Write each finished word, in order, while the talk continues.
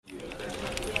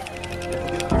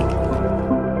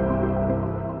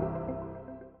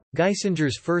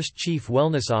Geisinger's first chief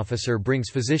wellness officer brings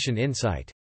physician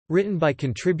insight. Written by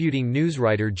contributing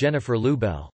newswriter Jennifer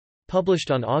Lubell.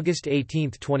 Published on August 18,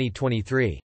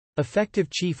 2023. Effective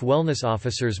chief wellness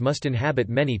officers must inhabit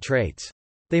many traits.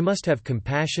 They must have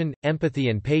compassion, empathy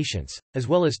and patience, as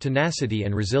well as tenacity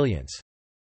and resilience.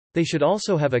 They should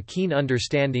also have a keen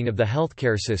understanding of the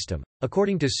healthcare system,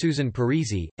 according to Susan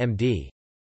Parisi, MD.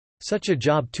 Such a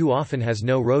job too often has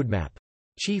no roadmap.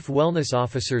 Chief wellness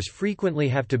officers frequently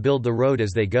have to build the road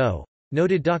as they go,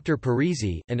 noted Dr.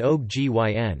 Parisi, an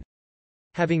OB/GYN.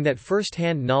 Having that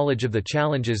first-hand knowledge of the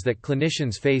challenges that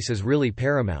clinicians face is really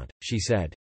paramount, she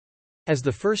said. As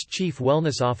the first chief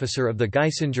wellness officer of the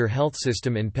Geisinger health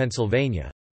system in Pennsylvania,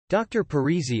 Dr.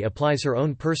 Parisi applies her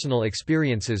own personal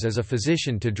experiences as a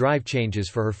physician to drive changes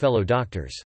for her fellow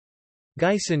doctors.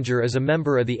 Geisinger is a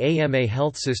member of the AMA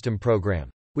Health System program,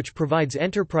 which provides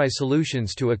enterprise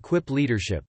solutions to equip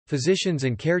leadership, physicians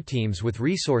and care teams with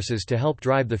resources to help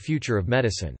drive the future of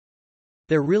medicine.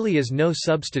 There really is no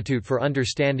substitute for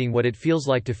understanding what it feels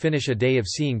like to finish a day of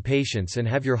seeing patients and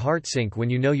have your heart sink when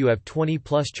you know you have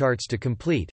 20+ charts to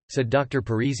complete, said Dr.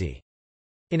 Parisi.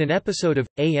 In an episode of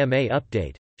AMA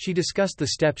Update, she discussed the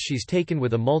steps she's taken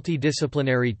with a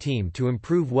multidisciplinary team to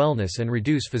improve wellness and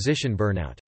reduce physician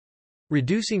burnout.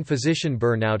 Reducing physician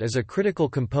burnout is a critical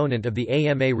component of the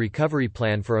AMA recovery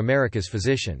plan for America's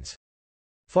physicians.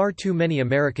 Far too many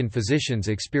American physicians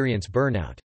experience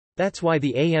burnout. That's why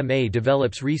the AMA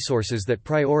develops resources that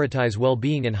prioritize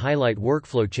well-being and highlight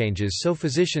workflow changes so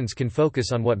physicians can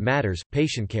focus on what matters,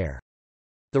 patient care.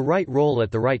 The right role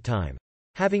at the right time.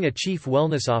 Having a chief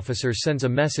wellness officer sends a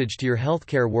message to your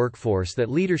healthcare workforce that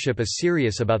leadership is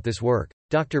serious about this work,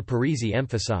 Dr. Parisi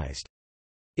emphasized.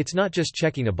 It's not just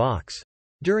checking a box.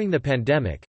 During the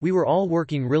pandemic, we were all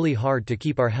working really hard to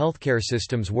keep our healthcare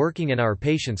systems working and our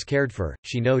patients cared for,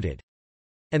 she noted.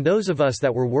 And those of us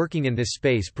that were working in this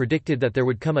space predicted that there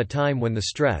would come a time when the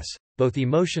stress, both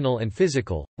emotional and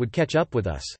physical, would catch up with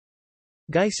us.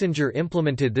 Geisinger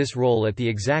implemented this role at the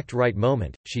exact right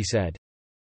moment, she said.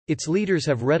 Its leaders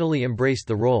have readily embraced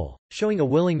the role, showing a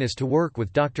willingness to work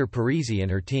with Dr. Parisi and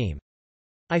her team.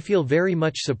 I feel very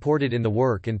much supported in the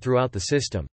work and throughout the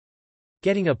system.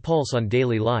 Getting a pulse on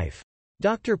daily life.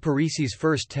 Dr. Parisi's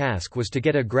first task was to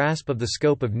get a grasp of the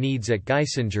scope of needs at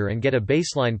Geisinger and get a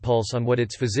baseline pulse on what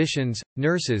its physicians,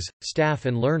 nurses, staff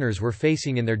and learners were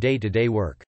facing in their day-to-day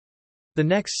work. The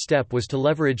next step was to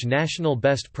leverage national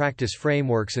best practice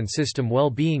frameworks and system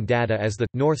well-being data as the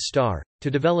North Star,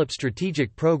 to develop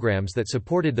strategic programs that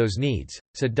supported those needs,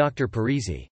 said Dr.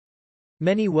 Parisi.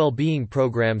 Many well-being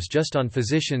programs just on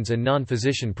physicians and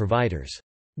non-physician providers.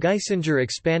 Geisinger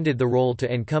expanded the role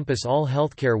to encompass all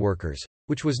healthcare workers,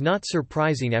 which was not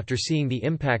surprising after seeing the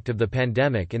impact of the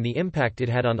pandemic and the impact it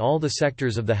had on all the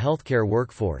sectors of the healthcare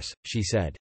workforce, she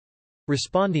said.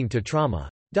 Responding to trauma.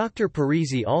 Dr.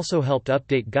 Parisi also helped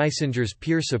update Geisinger's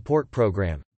peer support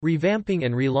program, revamping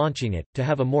and relaunching it, to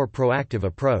have a more proactive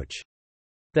approach.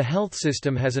 The health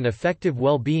system has an effective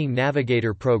well-being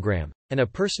navigator program, and a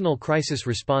personal crisis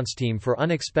response team for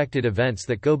unexpected events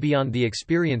that go beyond the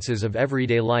experiences of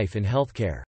everyday life in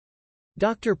healthcare.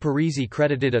 Dr. Parisi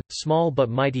credited a small but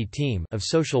mighty team of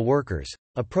social workers,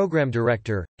 a program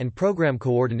director, and program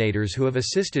coordinators who have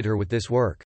assisted her with this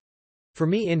work. For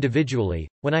me individually,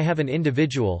 when I have an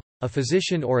individual, a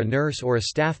physician or a nurse or a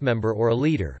staff member or a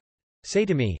leader, say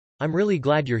to me, "I'm really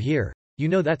glad you're here, you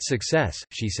know that's success,"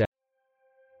 she said.